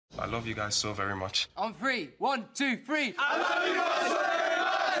love you guys so very much. On three. 1, 2, 3. I love you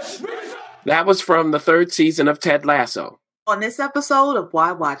guys very much. That was from the 3rd season of Ted Lasso. On this episode of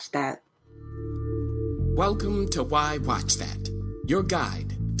Why Watch That. Welcome to Why Watch That, your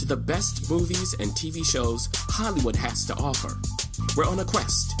guide to the best movies and TV shows Hollywood has to offer. We're on a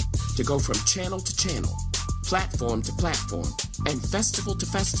quest to go from channel to channel, platform to platform, and festival to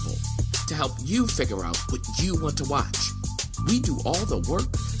festival to help you figure out what you want to watch. We do all the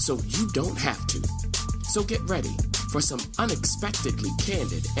work so you don't have to. So get ready for some unexpectedly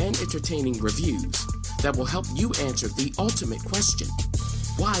candid and entertaining reviews that will help you answer the ultimate question: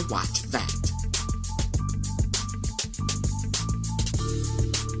 why watch that?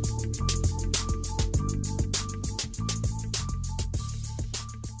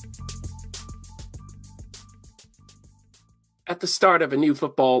 At the start of a new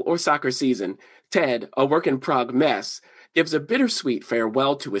football or soccer season, Ted, a work-in-prog mess, gives a bittersweet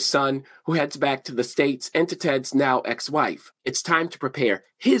farewell to his son, who heads back to the States, and to Ted's now ex-wife. It's time to prepare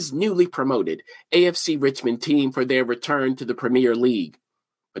his newly promoted AFC Richmond team for their return to the Premier League.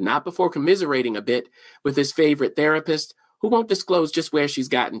 But not before commiserating a bit with his favorite therapist, who won't disclose just where she's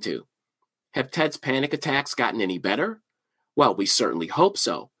gotten to. Have Ted's panic attacks gotten any better? Well, we certainly hope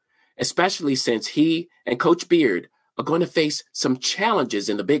so, especially since he and Coach Beard are going to face some challenges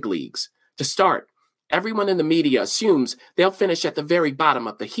in the big leagues. To start, everyone in the media assumes they'll finish at the very bottom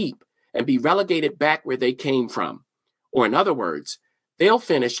of the heap and be relegated back where they came from. Or in other words, they'll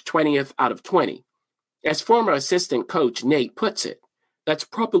finish 20th out of 20. As former assistant coach Nate puts it, that's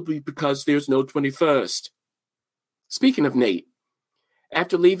probably because there's no 21st. Speaking of Nate,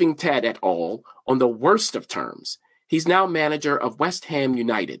 after leaving Ted et al. On the worst of terms, he's now manager of West Ham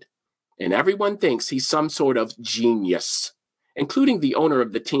United. And everyone thinks he's some sort of genius, including the owner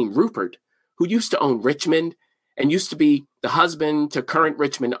of the team, Rupert, who used to own Richmond and used to be the husband to current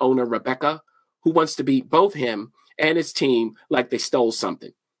Richmond owner Rebecca, who wants to beat both him and his team like they stole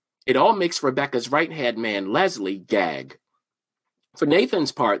something. It all makes Rebecca's right-hand man, Leslie, gag. For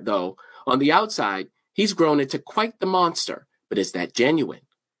Nathan's part, though, on the outside, he's grown into quite the monster. But is that genuine?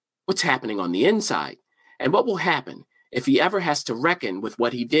 What's happening on the inside? And what will happen if he ever has to reckon with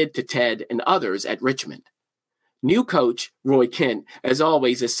what he did to Ted and others at Richmond? New coach Roy Kent, as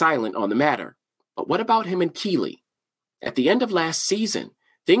always, is silent on the matter. But what about him and Keeley? At the end of last season,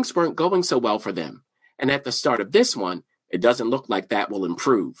 things weren't going so well for them. And at the start of this one, it doesn't look like that will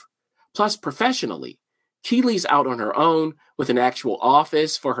improve. Plus, professionally, Keeley's out on her own with an actual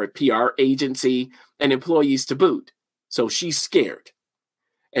office for her PR agency and employees to boot. So she's scared.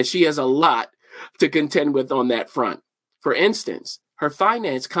 And she has a lot to contend with on that front. For instance, her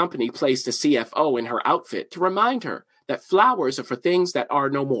finance company placed a CFO in her outfit to remind her that flowers are for things that are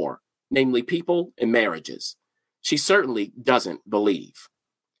no more, namely people and marriages. She certainly doesn't believe.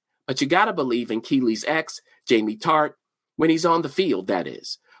 But you gotta believe in Keeley's ex, Jamie Tart, when he's on the field, that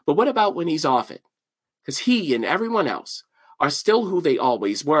is. But what about when he's off it? Because he and everyone else are still who they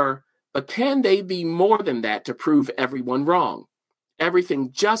always were, but can they be more than that to prove everyone wrong?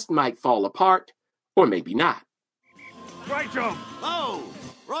 Everything just might fall apart, or maybe not. Great job. Oh,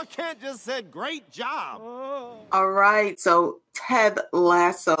 Rock Kent just said great job. All right, so Ted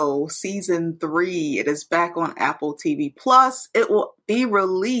Lasso season 3, it is back on Apple TV Plus. It will be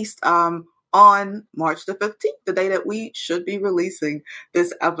released on March the 15th, the day that we should be releasing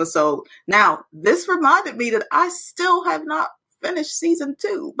this episode. Now, this reminded me that I still have not finished season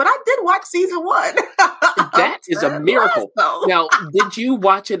 2, but I did watch season 1. That is a miracle. Now, did you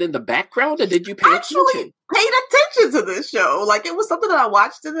watch it in the background or did you pay attention? Paid attention to this show. Like, it was something that I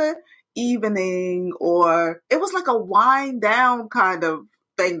watched in the evening, or it was like a wind down kind of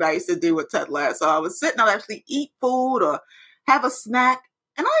thing that I used to do with Ted Lasso. I was sitting, I'd actually eat food or have a snack,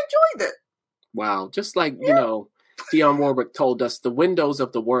 and I enjoyed it. Wow. Just like, Dionne Warwick told us, the windows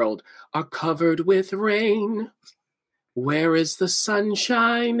of the world are covered with rain. Where is the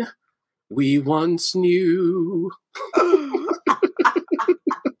sunshine we once knew?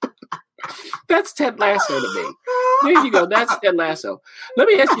 That's Ted Lasso to me. There you go. That's Ted Lasso. Let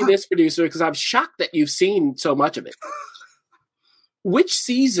me ask you this, producer, because I'm shocked that you've seen so much of it. Which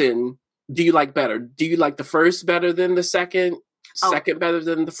season do you like better? Do you like the first better than the second? Second better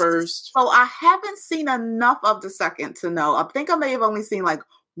than the first? So I haven't seen enough of the second to know. I think I may have only seen like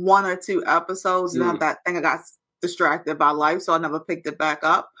 1 or 2 episodes. And that thing I got distracted by life, so I never picked it back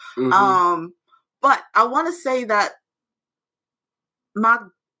up. Mm-hmm. But I want to say that my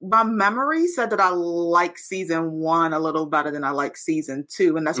memory said that I like season 1 a little better than I like season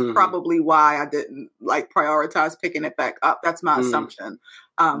 2, and that's probably why I didn't like prioritize picking it back up. That's my assumption.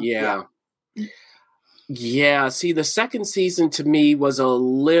 Yeah. Yeah, see, the second season to me was a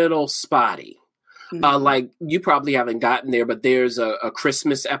little spotty. Like, you probably haven't gotten there, but there's a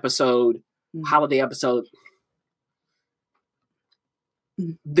Christmas episode, holiday episode.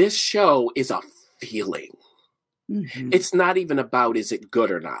 This show is a feeling. It's not even about is it good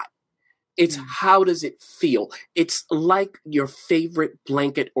or not. It's how does it feel? It's like your favorite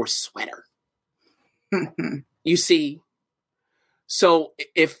blanket or sweater. You see? So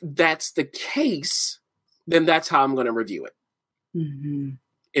if that's the case, then that's how I'm going to review it.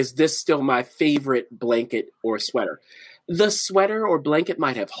 Is this still my favorite blanket or sweater? The sweater or blanket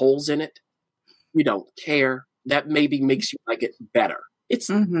might have holes in it. You don't care. That maybe makes you like it better. It's.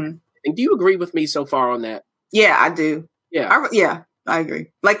 And do you agree with me so far on that? Yeah, I do. Yeah. I agree.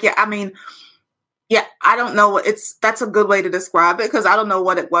 Like, I mean, I don't know what that's a good way to describe it because I don't know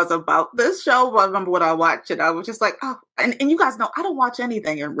what it was about this show, but I remember when I watched it, I was just like, oh, and you guys know I don't watch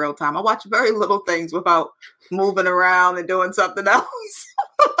anything in real time. I watch very little things without moving around and doing something else.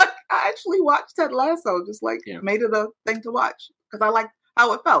 Like, I actually watched Ted Lasso, just like made it a thing to watch because I liked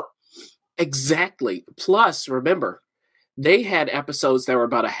how it felt. Exactly. Plus, remember, they had episodes that were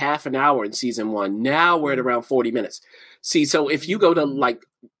about a half an hour in season 1. Now we're at around 40 minutes. See, so if you go to like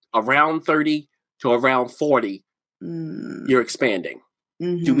around 30 to around 40, you're expanding.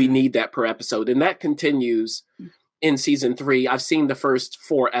 Do we need that per episode? And that continues in season 3. I've seen the first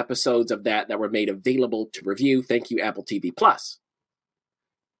 4 episodes of that were made available to review. Thank you, Apple TV Plus.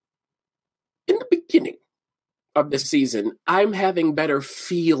 In the beginning of this season, I'm having better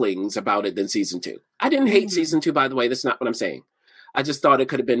feelings about it than season 2. I didn't hate season 2, by the way. That's not what I'm saying. I just thought it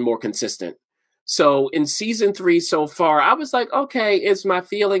could have been more consistent. So in season 3 so far, I was like, okay, is my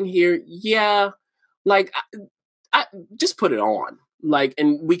feeling here? Yeah. Like, I just put it on, like,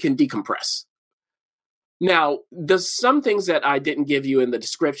 and we can decompress. Now, there's some things that I didn't give you in the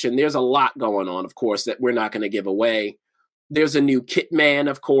description. There's a lot going on, of course, that we're not going to give away. There's a new Kit Man,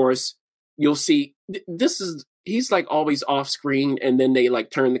 of course. You'll see. He's like always off screen, and then they like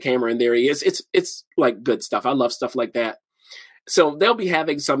turn the camera, and there he is. It's like good stuff. I love stuff like that. So they'll be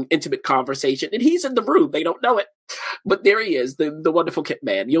having some intimate conversation, and he's in the room. They don't know it, but there he is, the wonderful Kit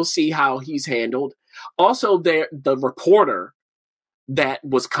Man. You'll see how he's handled. Also, the reporter that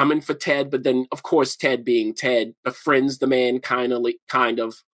was coming for Ted, but then, of course, Ted being Ted, befriends the man kind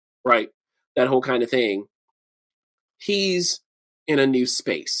of, right? That whole kind of thing. He's in a new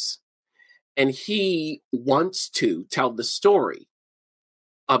space, and he wants to tell the story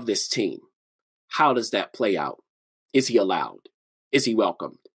of this team. How does that play out? Is he allowed? Is he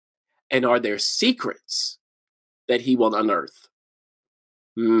welcomed? And are there secrets that he will unearth?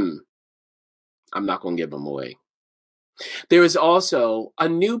 I'm not going to give them away. There is also a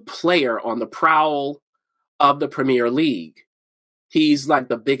new player on the prowl of the Premier League. He's like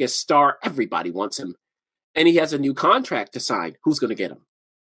the biggest star. Everybody wants him. And he has a new contract to sign. Who's going to get him?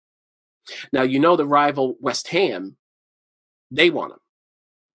 Now, you know the rival West Ham, they want him.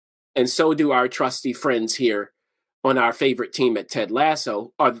 And so do our trusty friends here on our favorite team at Ted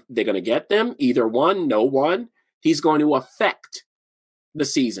Lasso. Are they going to get them? Either one, no one. He's going to affect the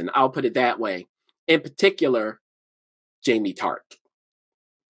season. I'll put it that way. In particular, Jamie Tartt.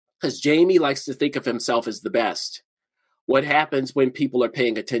 Because Jamie likes to think of himself as the best. What happens when people are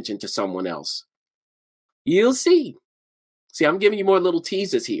paying attention to someone else? You'll see. See, I'm giving you more little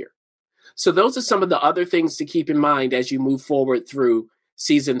teases here. So those are some of the other things to keep in mind as you move forward through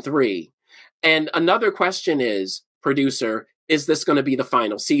season 3. And another question is, producer, is this going to be the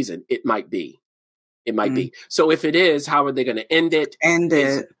final season? It might be. It might be. So if it is, how are they going to end it?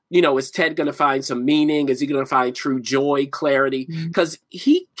 Is Ted going to find some meaning? Is he going to find true joy, clarity? Because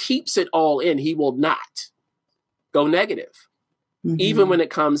he keeps it all in. He will not go negative, even when it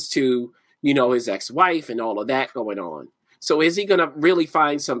comes to, his ex-wife and all of that going on. So is he going to really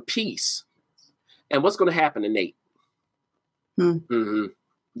find some peace? And what's going to happen to Nate?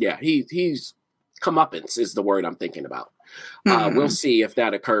 Yeah, he's comeuppance is the word I'm thinking about. We'll see if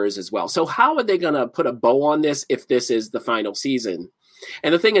that occurs as well. So how are they going to put a bow on this if this is the final season?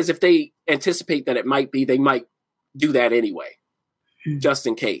 And the thing is, if they anticipate that it might be, they might do that anyway, just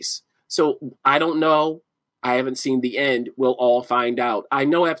in case. So I don't know. I haven't seen the end. We'll all find out. I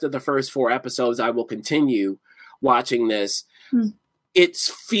know after the first 4 episodes, I will continue watching this. It's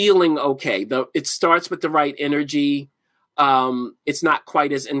feeling okay. It starts with the right energy. It's not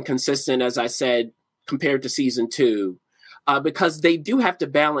quite as inconsistent as I said compared to season 2, because they do have to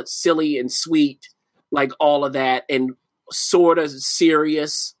balance silly and sweet, like all of that, and sort of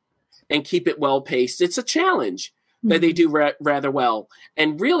serious and keep it well paced. It's a challenge that they do rather well.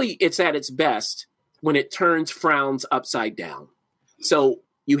 And really, it's at its best when it turns frowns upside down. So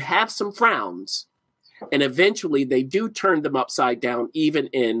you have some frowns, And eventually they do turn them upside down, even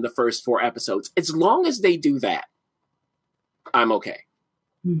in the first 4 episodes. As long as they do that, I'm okay.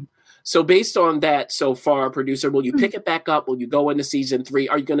 So based on that so far, producer, will you pick it back up? Will you go into season 3?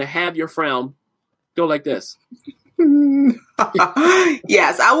 Are you going to have your frown go like this?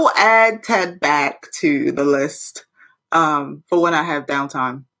 Yes, I will add Ted back to the list for when I have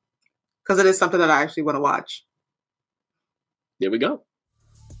downtime, because it is something that I actually want to watch. There we go.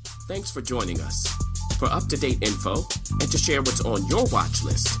 Thanks for joining us. For up-to-date info and to share what's on your watch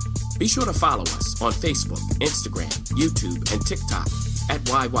list, be sure to follow us on Facebook, Instagram, YouTube, and TikTok at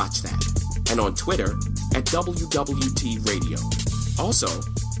Why Watch That, and on Twitter at WWT Radio. Also,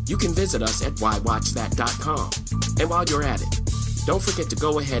 you can visit us at whywatchthat.com. And while you're at it, don't forget to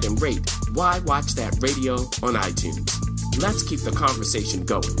go ahead and rate Why Watch That Radio on iTunes. Let's keep the conversation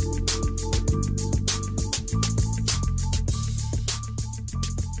going.